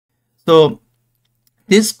So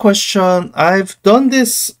this question, I've done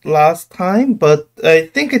this last time, but I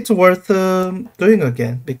think it's worth doing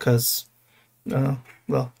again because,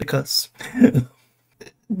 because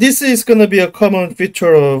this is going to be a common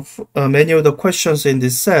feature of many of the questions in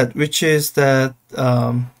this set, which is that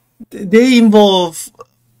they involve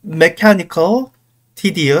mechanical,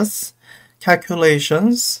 tedious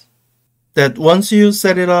calculations that once you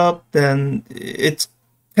set it up, then it's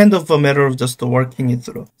kind of a matter of just working it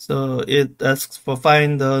through. So it asks for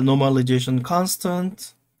find the normalization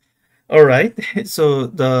constant. All right, so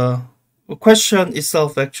the question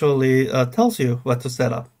itself actually tells you what to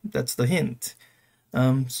set up. That's the hint.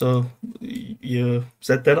 So you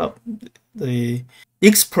set that up. The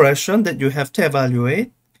expression that you have to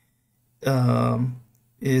evaluate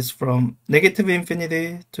is from negative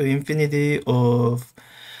infinity to infinity of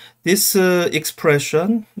this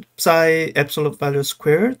expression, psi absolute value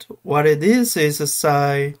squared. What it is a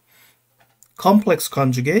psi complex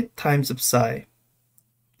conjugate times psi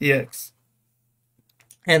dx.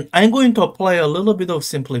 And I'm going to apply a little bit of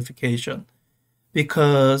simplification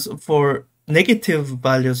because for negative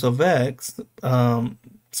values of x,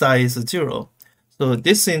 psi is 0. So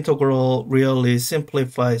this integral really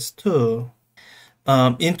simplifies to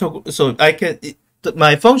so I can,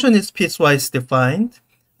 my function is piecewise defined.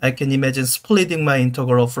 I can imagine splitting my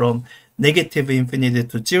integral from negative infinity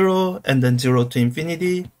to 0 and then 0 to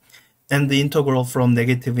infinity. And the integral from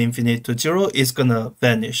negative infinity to 0 is going to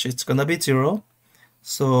vanish. It's going to be 0.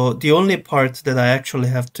 So the only part that I actually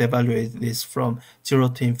have to evaluate is from 0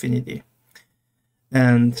 to infinity.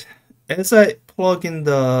 And as I plug in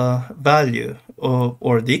the value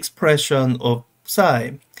or the expression of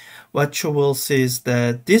psi, what you will see is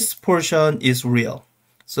that this portion is real.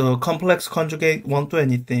 So complex conjugate won't do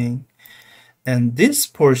anything. And this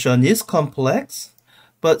portion is complex,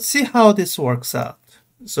 but see how this works out.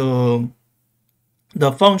 So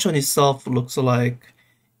the function itself looks like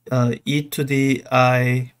e to the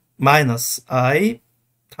I minus I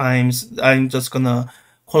times, I'm just gonna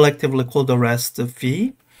collectively call the rest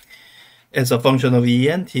phi as a function of e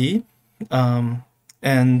and t.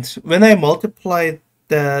 And when I multiply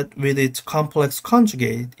that with its complex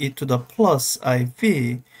conjugate, e to the plus I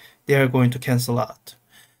phi, they are going to cancel out.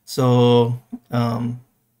 So,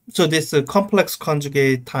 so this complex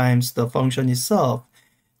conjugate times the function itself,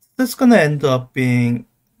 that's going to end up being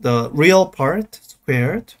the real part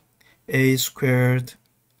squared, a squared,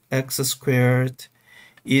 x squared,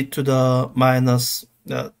 e to the minus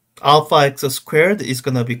alpha x squared is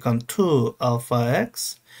going to become 2 alpha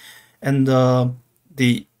x, and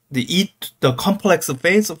the complex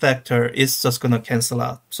phase factor is just going to cancel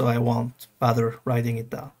out, so I won't bother writing it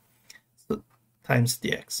down. So times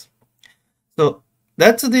dx. So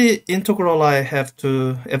that's the integral I have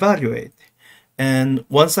to evaluate. And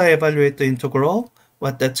once I evaluate the integral,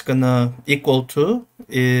 what that's going to equal to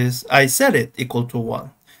is I set it equal to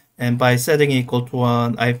 1. And by setting it equal to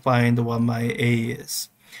 1, I find what my a is.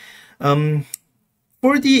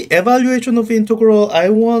 For the evaluation of integral, I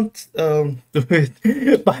won't do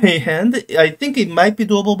it by hand. I think it might be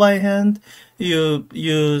doable by hand. You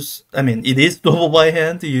use, I mean, it is doable by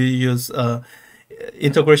hand. You use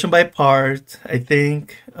integration by part, I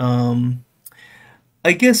think.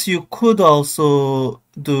 I guess you could also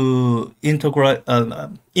do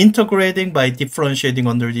integrating by differentiating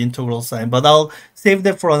under the integral sign, but I'll save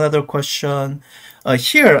that for another question.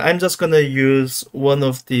 Here, I'm just going to use one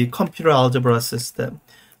of the computer algebra system,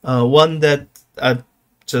 one that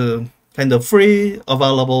kind of free,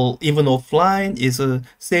 available even offline, is a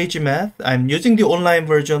Sage Math. I'm using the online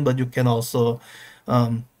version, but you can also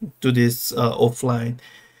do this offline.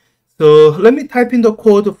 So let me type in the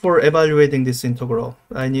code for evaluating this integral.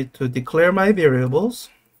 I need to declare my variables.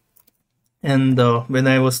 And when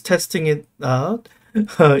I was testing it out,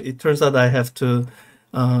 it turns out I have to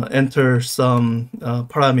enter some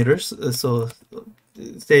parameters. So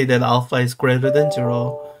say that alpha is greater than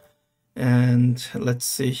 0. And let's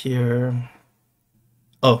see here.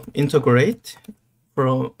 Oh, integrate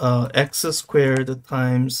from x squared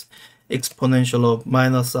times exponential of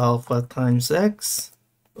minus alpha times x.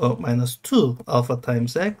 Minus 2 alpha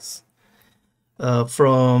times x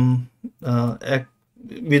from x,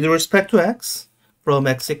 with respect to x, from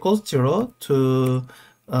x equals 0 to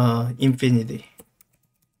infinity.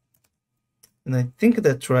 And I think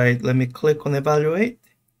that's right. Let me click on evaluate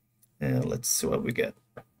and let's see what we get.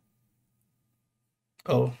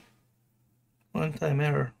 Oh, one-time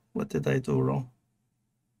error. What did I do wrong?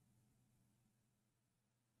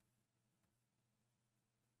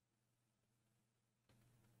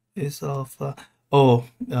 Is alpha. Oh,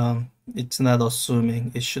 it's not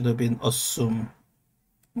assuming. It should have been assume.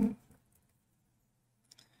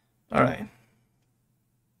 All right.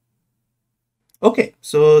 Okay,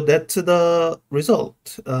 so that's the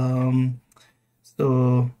result.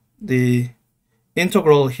 So the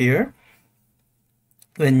integral here,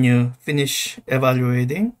 when you finish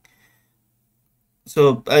evaluating.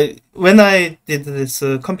 So when I did this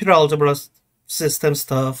computer algebra system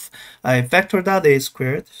stuff, I factored out a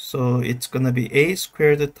squared. So it's gonna be a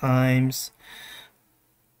squared times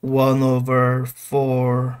 1 over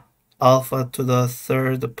 4 alpha to the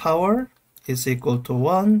third power is equal to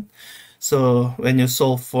 1. So when you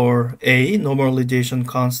solve for a normalization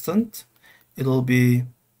constant, it'll be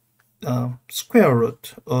square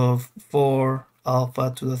root of 4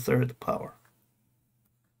 alpha to the third power.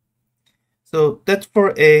 So that's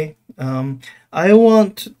for A. I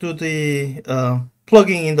won't do the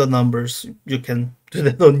plugging in the numbers. You can do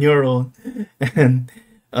that on your own. And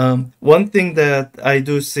one thing that I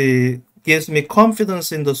do see gives me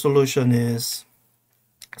confidence in the solution is,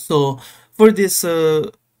 so for this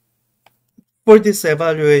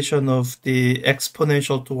evaluation of the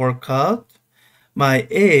exponential to work out, my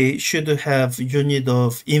A should have unit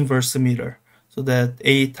of inverse meter, so that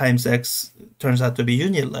A times X turns out to be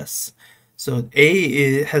unitless. So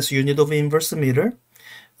A has unit of inverse meter,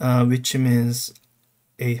 which means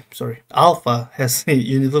alpha has a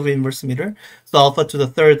unit of inverse meter. So alpha to the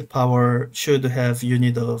third power should have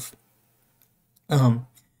unit of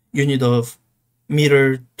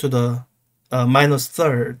meter to the minus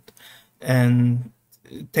third, and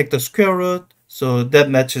take the square root. So that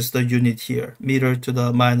matches the unit here, meter to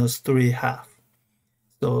the minus 3/2.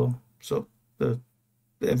 So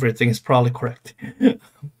everything is probably correct.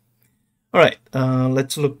 All right,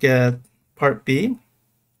 let's look at part B.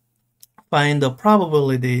 Find the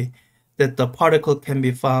probability that the particle can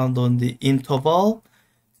be found on the interval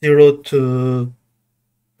 0 to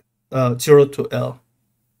L.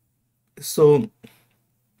 So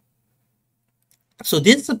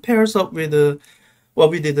this pairs up with what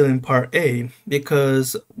we did in part A,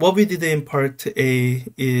 because what we did in part A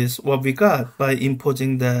is what we got by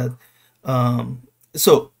imposing that.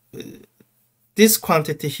 So this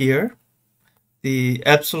quantity here, the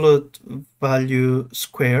absolute value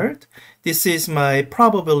squared, this is my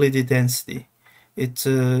probability density. It's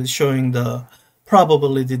showing the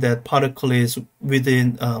probability that particle is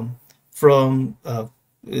within from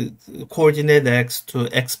coordinate x to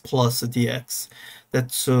x plus dx.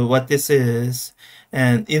 That's what this is.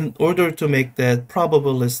 And in order to make that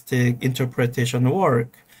probabilistic interpretation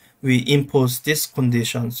work, we impose this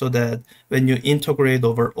condition so that when you integrate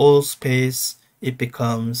over all space, it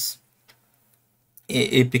becomes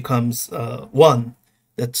 1.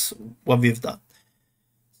 That's what we've done.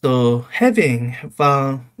 So having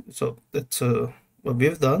found, so that's what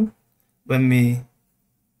we've done when we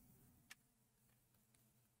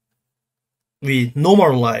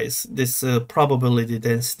normalize this probability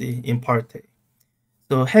density in part A.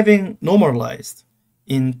 So having normalized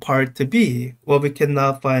in part B, what we can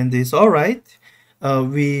now find is, all right,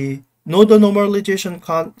 we know the normalization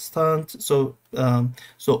constant. So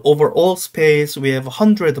so over all space, we have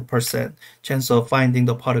 100% chance of finding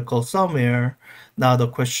the particle somewhere. Now the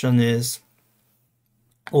question is,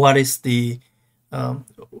 what is the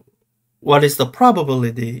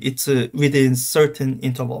probability? It's within certain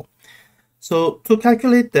interval. So to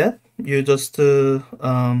calculate that, you just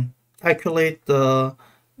calculate the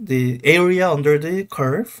area under the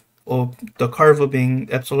curve, or the curve being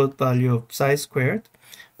absolute value of psi squared,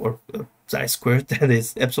 or psi squared, that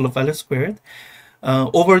is absolute value squared,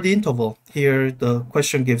 over the interval. Here the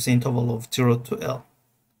question gives the interval of 0 to L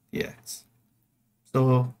dx.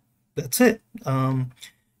 So that's it.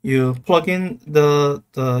 You plug in the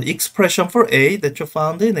expression for A that you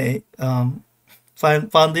found in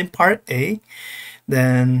found in part A.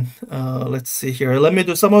 Then let's see here. Let me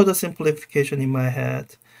do some of the simplification in my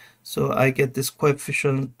head. So I get this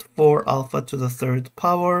coefficient 4 alpha to the third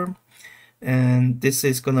power. And this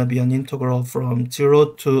is going to be an integral from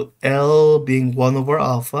 0 to L being 1 over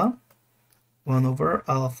alpha. 1 over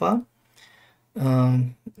alpha.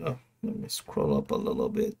 Let me scroll up a little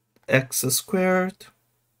bit. X squared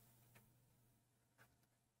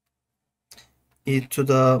e to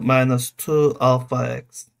the minus 2 alpha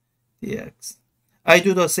x dx. I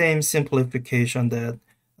do the same simplification that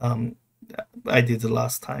I did the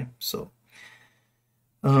last time. So,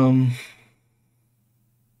 all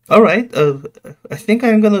right. I think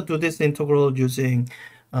I'm gonna do this integral using.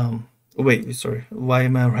 Wait, sorry. Why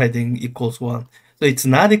am I writing equals 1? So it's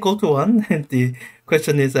not equal to 1. And the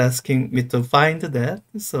question is asking me to find that.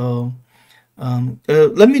 So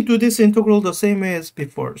let me do this integral the same way as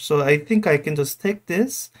before. So I think I can just take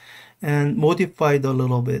this and modify it a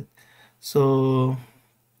little bit. So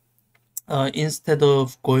instead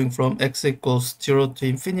of going from x equals 0 to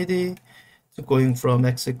infinity to going from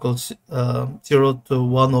x equals 0 to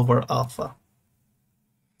 1 over alpha.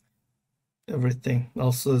 Everything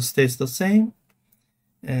also stays the same.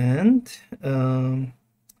 And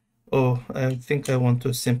oh, I think I want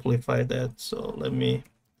to simplify that. So let me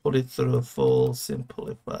put it through full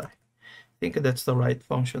simplify. I think that's the right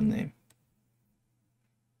function name.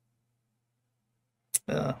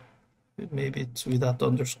 Maybe it's without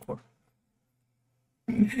underscore.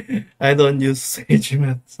 I don't use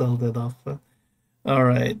SageMath all that often. All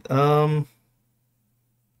right.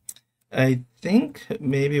 I think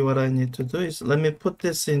maybe what I need to do is let me put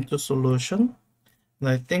this into solution. And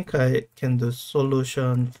I think I can do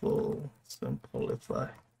solution for simplify.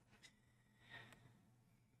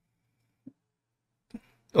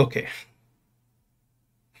 Okay.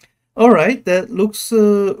 All right, that looks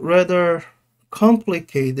rather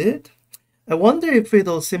complicated. I wonder if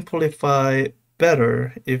it'll simplify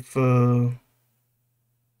better if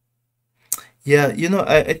yeah, you know,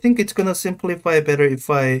 I think it's gonna simplify better if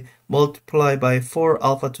I multiply by 4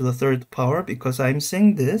 alpha to the third power, because I'm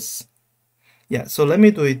saying this. Yeah, so let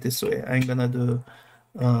me do it this way. I'm gonna do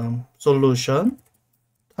solution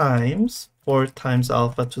times 4 times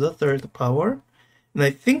alpha to the third power. And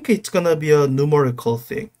I think it's gonna be a numerical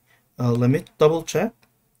thing. Let me double check.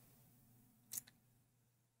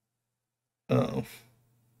 Let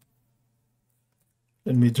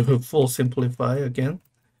me do a full simplify again.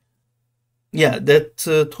 Yeah, that's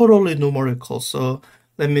totally numerical. So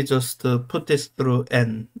let me just put this through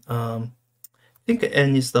n. I think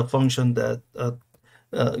n is the function that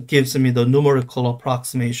gives me the numerical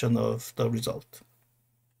approximation of the result.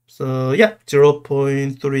 So yeah,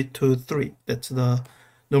 0.323. That's the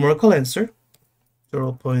numerical answer.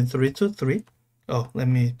 0.323. Oh, let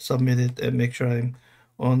me submit it and make sure I'm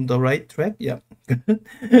on the right track. Yeah.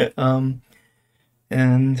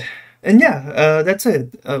 And yeah, that's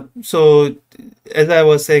it. So as I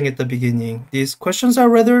was saying at the beginning, these questions are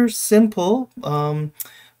rather simple.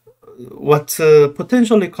 What's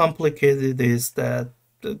potentially complicated is that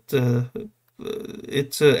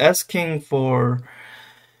it's asking for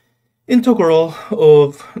integral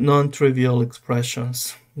of non-trivial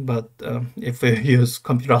expressions. But if we use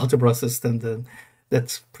computer algebra system, then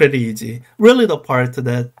that's pretty easy. Really, the part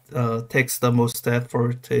that takes the most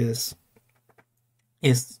effort is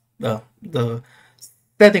the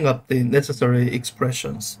setting up the necessary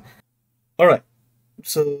expressions. All right,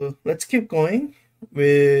 so let's keep going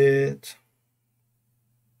with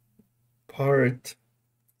part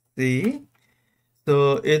C.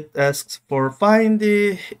 So it asks for find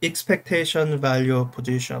the expectation value of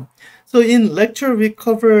position. So in lecture, we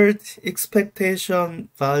covered expectation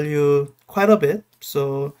value quite a bit.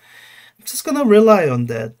 So I'm just gonna rely on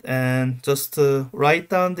that and just write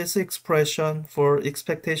down this expression for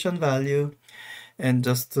expectation value and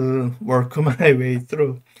just work my way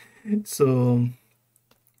through. So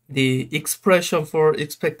the expression for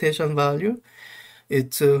expectation value,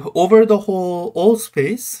 it's over the whole all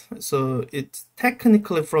space. So it's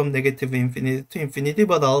technically from negative infinity to infinity,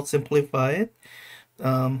 but I'll simplify it.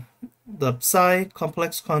 The psi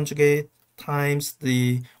complex conjugate times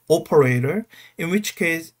the operator, in which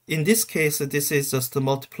case, in this case, this is just the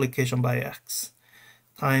multiplication by x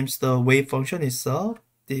times the wave function itself,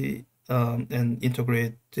 and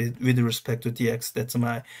integrate it with respect to dx. That's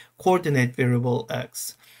my coordinate variable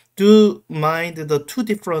x. Do mind the two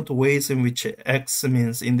different ways in which x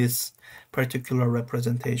means in this particular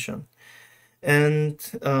representation. And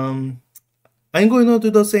I'm going to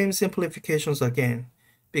do the same simplifications again,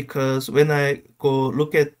 because when I go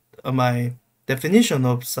look at my definition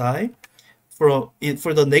of psi, for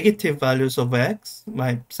the negative values of x,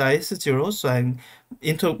 my psi is 0, so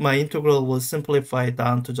my integral will simplify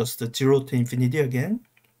down to just 0 to infinity again.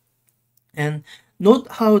 And note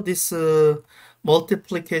how this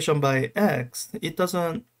multiplication by x, it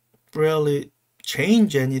doesn't really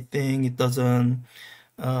change anything. It doesn't,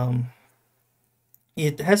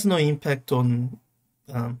 it has no impact on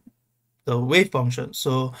the wave function.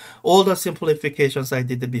 So all the simplifications I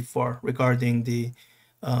did before regarding the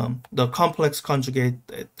complex conjugate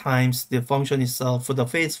times the function itself for the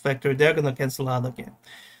phase factor, they're gonna cancel out again.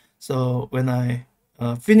 So when I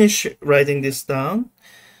finish writing this down,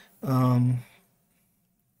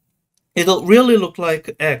 it'll really look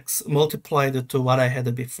like x multiplied to what I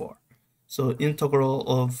had before. So integral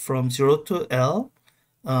of from 0 to L,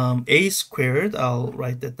 a squared, I'll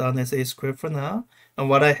write that down as a squared for now. And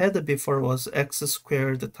what I had before was x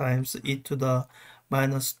squared times e to the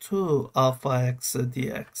minus 2 alpha x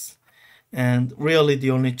dx. And really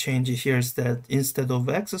the only change here is that instead of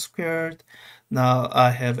x squared, now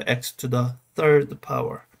I have x to the third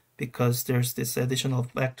power, because there's this additional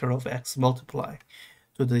factor of x multiply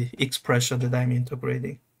to the expression that I'm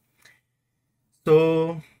integrating.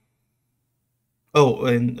 So, oh,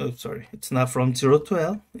 and sorry, it's not from 0 to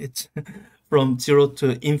L, it's from 0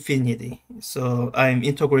 to infinity. So I'm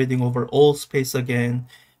integrating over all space again,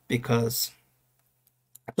 because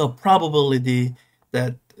the probability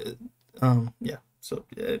that, yeah, so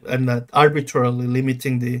I'm not arbitrarily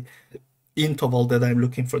limiting the interval that I'm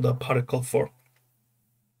looking for the particle for.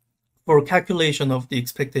 For calculation of the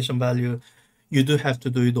expectation value, you do have to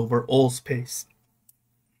do it over all space,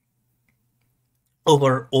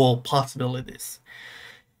 over all possibilities.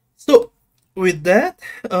 So with that,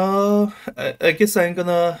 I guess I'm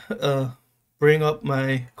gonna bring up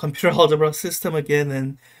my computer algebra system again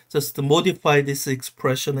and just modify this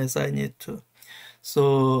expression as I need to.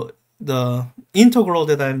 So the integral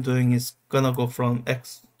that I'm doing is gonna go from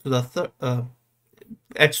x to the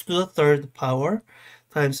third power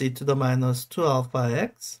times e to the minus 2 alpha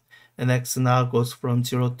x, and x now goes from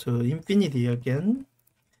 0 to infinity again.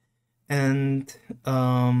 And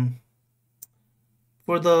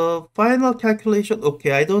for the final calculation,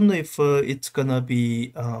 okay, I don't know if it's gonna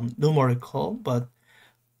be numerical, but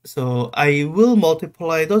so I will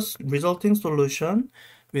multiply the resulting solution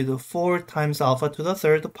with 4 times alpha to the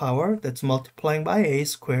third power. That's multiplying by a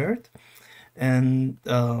squared, and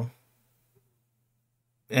I'll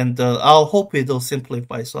hope it'll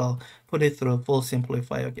simplify. So I'll put it through full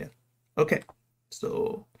simplify again. Okay,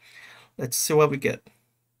 so let's see what we get.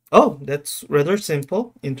 Oh, that's rather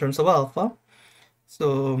simple in terms of alpha.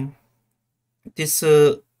 So this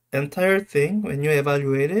entire thing, when you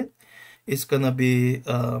evaluate it, is gonna be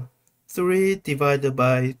 3 divided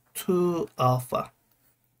by 2 alpha.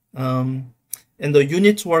 And the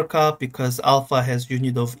units work out because alpha has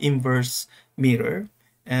unit of inverse meter.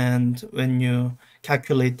 And when you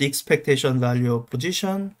calculate the expectation value of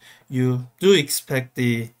position, you do expect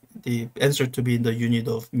the answer to be in the unit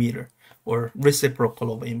of meter, or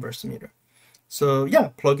reciprocal of inverse meter. So yeah,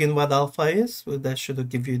 plug in what alpha is. Well, that should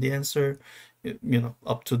give you the answer,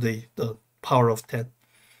 up to the power of 10.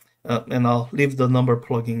 And I'll leave the number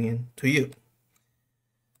plugging in to you.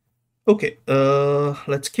 Okay,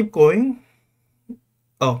 let's keep going.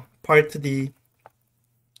 Oh, part D,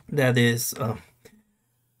 that is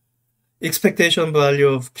expectation value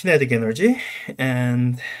of kinetic energy,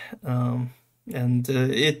 and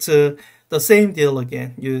it's the same deal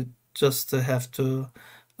again. You just have to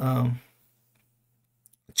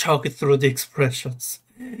chalk it through the expressions.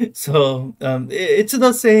 So it's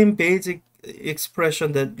the same basic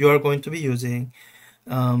expression that you are going to be using.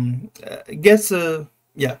 I guess,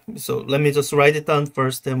 yeah, so let me just write it down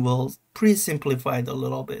first, and we'll pre-simplify it a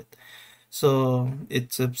little bit. So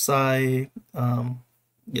it's psi,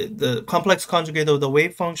 the complex conjugate of the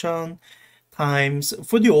wave function times,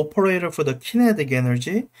 for the operator for the kinetic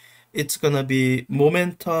energy, it's gonna be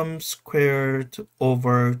momentum squared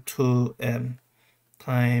over 2m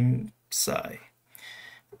times psi.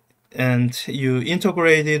 And you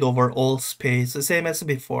integrate it over all space, the same as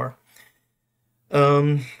before.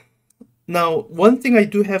 Now, one thing I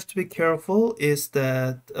do have to be careful is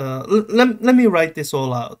that, let me write this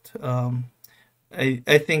all out.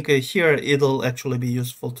 I think here it'll actually be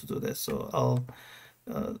useful to do this, so I'll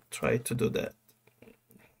try to do that.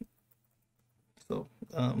 So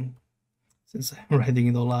since I'm writing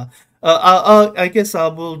it all out, I guess I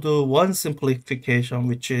will do one simplification,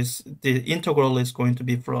 which is the integral is going to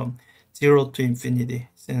be from 0 to infinity,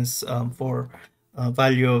 since for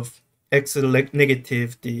value of x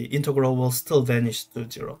negative, the integral will still vanish to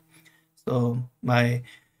 0. So my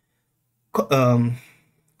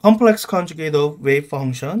complex conjugate of wave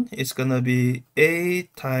function is going to be a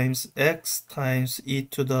times x times e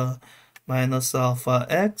to the minus alpha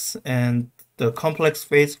x, and the complex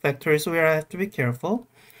phase factor is where I have to be careful,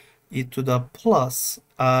 e to the plus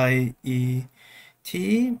I e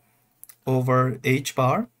t over h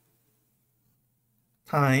bar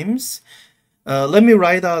times, let me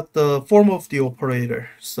write out the form of the operator.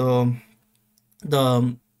 So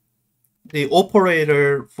the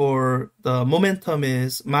operator for the momentum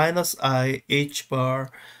is minus I h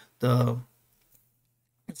bar. So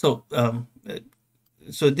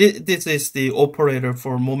this is the operator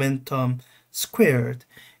for momentum squared.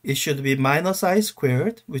 It should be minus I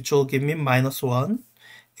squared, which will give me minus 1,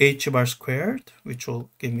 h bar squared, which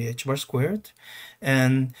will give me h bar squared,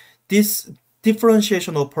 and this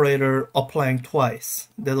differentiation operator applying twice,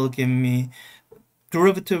 that'll give me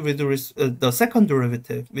derivative with the second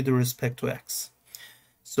derivative with respect to x.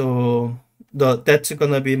 So that's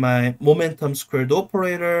gonna be my momentum squared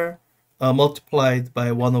operator multiplied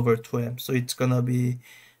by 1 over 2m. So it's gonna be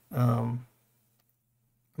um,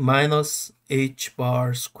 minus h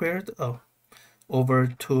bar squared over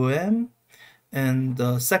 2m, and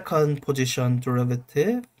the second position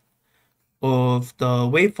derivative of the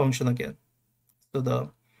wave function again.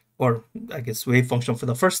 So or I guess wave function for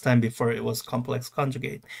the first time before it was complex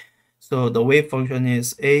conjugate. So the wave function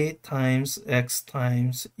is a times x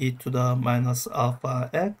times e to the minus alpha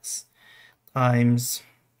x times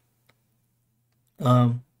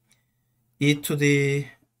um, e to the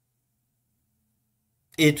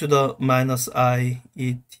minus I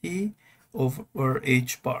e t over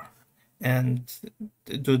h bar, and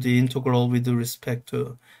do the integral with respect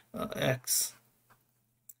to x.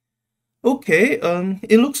 Okay,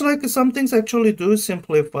 it looks like some things actually do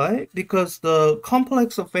simplify, because the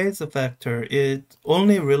complex phase factor, it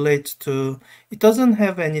only relates to, it doesn't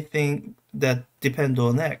have anything that depend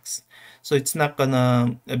on x. So it's not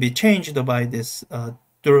gonna be changed by this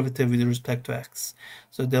derivative with respect to x.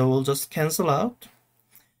 So they will just cancel out.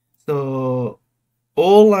 So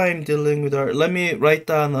all I'm dealing with are, let me write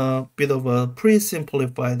down a bit of a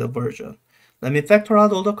pre-simplified version. Let me factor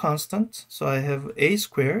out all the constants. So I have a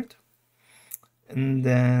squared, and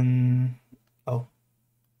then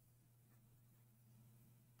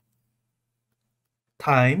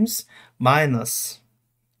times minus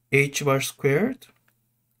h bar squared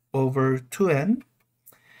over 2n,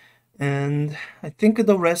 and I think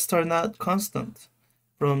the rest are not constant.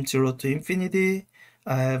 From 0 to infinity,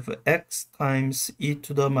 I have x times e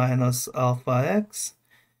to the minus alpha x.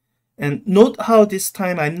 And note how this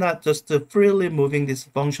time I'm not just freely moving this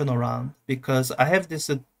function around, because I have this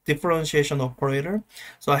differentiation operator,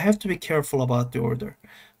 so I have to be careful about the order.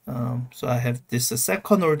 So I have this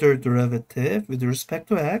second order derivative with respect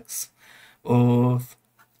to x of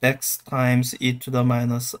x times e to the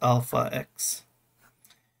minus alpha x.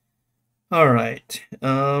 All right.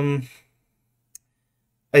 I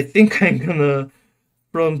think I'm gonna,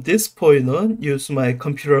 from this point on, use my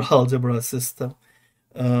computer algebra system.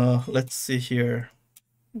 Let's see here.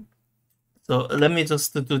 So let me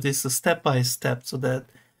just do this step by step so that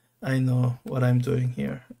I know what I'm doing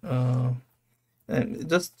here. And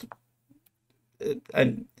just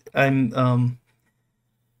I'm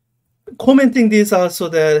commenting this out so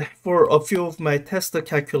that for a few of my test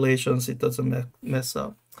calculations it doesn't mess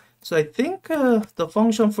up. So I think the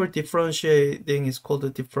function for differentiating is called the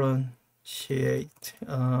differentiate.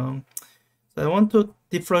 So I want to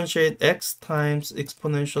differentiate x times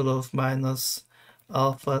exponential of minus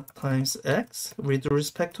alpha times x with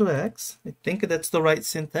respect to x. I think that's the right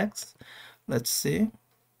syntax. Let's see.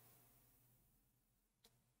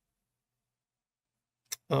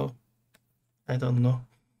 Oh, I don't know.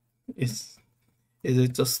 Is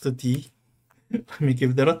it just a D? Let me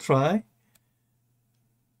give that a try.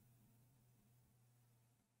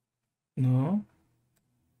 No.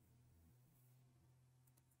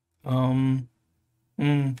 Um.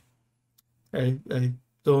 I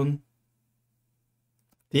don't.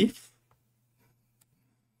 Diff?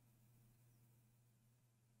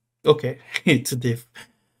 Okay, it's a diff.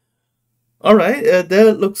 All right,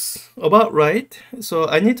 that looks about right. So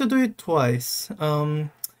I need to do it twice.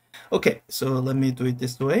 Okay, so let me do it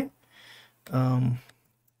this way.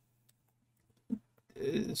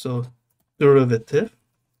 So derivative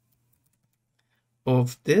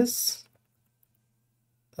of this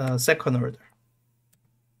second order.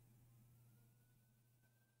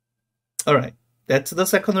 All right, that's the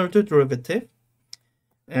second order derivative.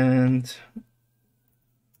 And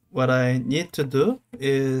what I need to do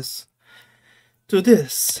is do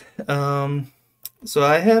this. So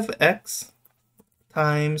I have x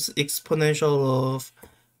times exponential of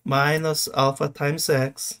minus alpha times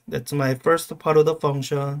x. That's my first part of the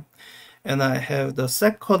function. And I have the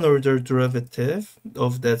second order derivative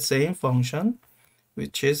of that same function,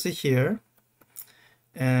 which is here.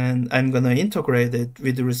 And I'm going to integrate it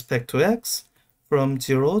with respect to x from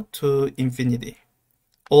 0 to infinity,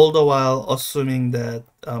 all the while assuming that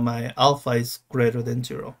my alpha is greater than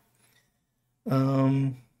 0.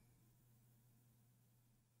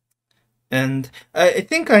 And I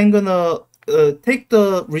think I'm gonna take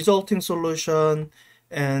the resulting solution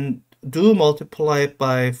and do multiply it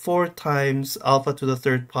by 4 times alpha to the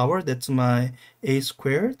third power. That's my a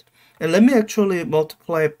squared. And let me actually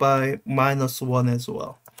multiply it by minus 1 as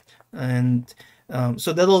well. And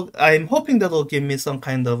so I'm hoping that'll give me some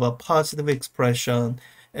kind of a positive expression,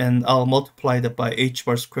 and I'll multiply that by h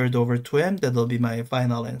bar squared over 2m. That'll be my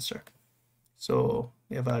final answer. So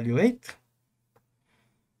evaluate.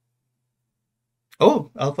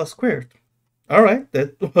 Oh, alpha squared. All right,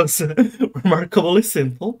 that was remarkably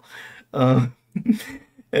simple. Uh,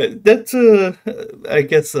 that I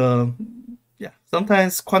guess yeah.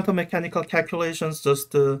 Sometimes quantum mechanical calculations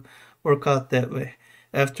just work out that way.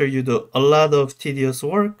 After you do a lot of tedious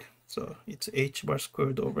work, so it's h bar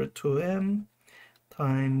squared over 2m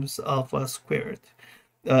times alpha squared.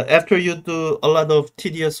 After you do a lot of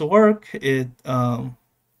tedious work, it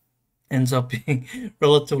ends up being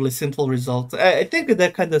relatively simple result. I think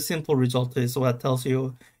that kind of simple result is what tells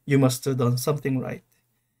you you must have done something right.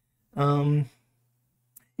 Um,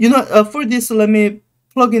 for this, let me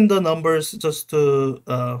plug in the numbers just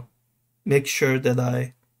to make sure that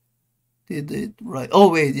I did it right. Oh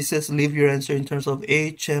wait, it says leave your answer in terms of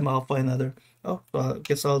h, m, alpha, and other. Oh, I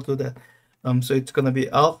guess I'll do that. So it's gonna be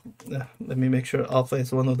alpha. Let me make sure alpha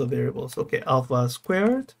is one of the variables. Okay, alpha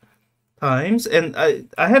squared times, and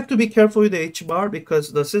I have to be careful with the h bar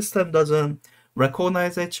because the system doesn't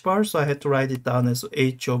recognize h bar, so I had to write it down as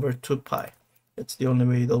h over 2 pi. That's the only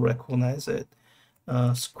way it'll recognize it.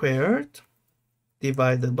 Squared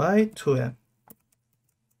divided by 2m.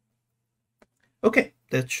 Okay,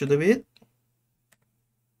 that should be it.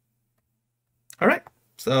 All right,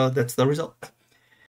 so that's the result.